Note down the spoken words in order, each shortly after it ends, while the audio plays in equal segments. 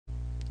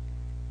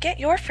Get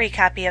your free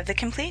copy of the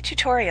complete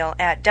tutorial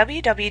at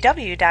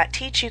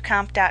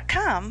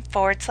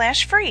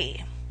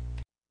www.teachucomp.com/free.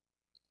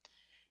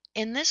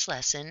 In this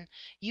lesson,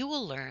 you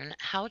will learn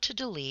how to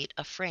delete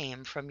a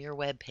frame from your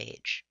web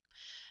page.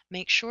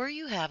 Make sure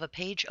you have a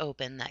page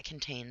open that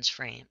contains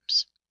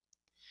frames.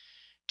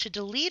 To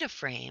delete a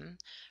frame,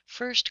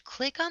 first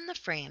click on the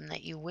frame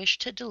that you wish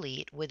to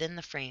delete within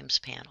the Frames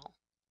panel.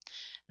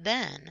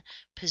 Then,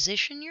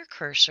 position your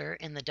cursor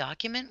in the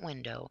document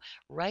window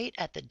right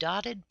at the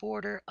dotted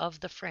border of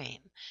the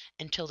frame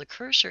until the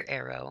cursor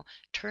arrow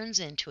turns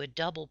into a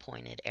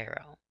double-pointed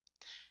arrow.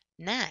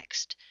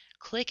 Next,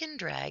 click and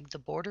drag the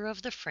border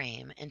of the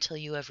frame until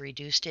you have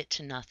reduced it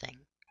to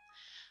nothing.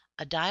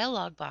 A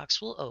dialog box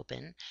will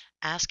open,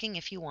 asking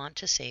if you want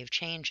to save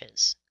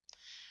changes.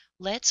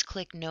 Let's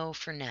click No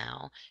for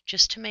now,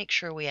 just to make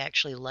sure we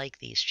actually like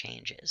these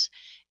changes.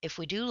 If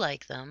we do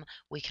like them,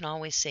 we can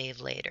always save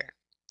later.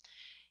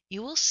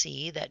 You will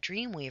see that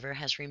Dreamweaver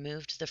has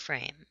removed the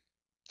frame.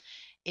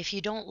 If you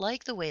don't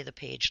like the way the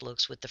page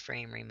looks with the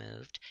frame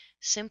removed,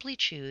 simply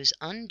choose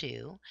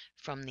Undo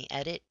from the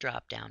Edit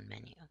drop-down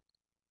menu.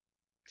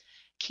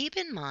 Keep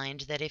in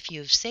mind that if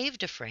you've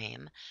saved a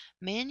frame,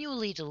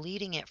 manually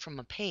deleting it from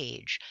a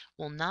page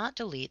will not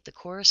delete the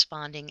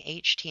corresponding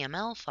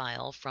HTML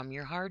file from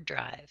your hard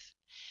drive.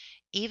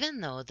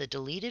 Even though the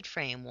deleted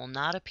frame will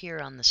not appear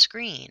on the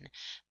screen,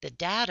 the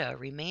data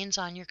remains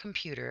on your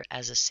computer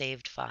as a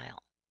saved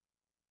file.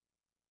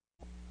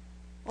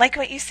 Like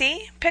what you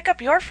see? Pick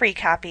up your free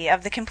copy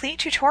of the complete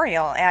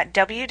tutorial at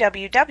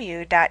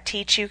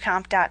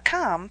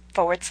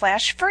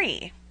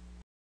www.teachucomp.com/free.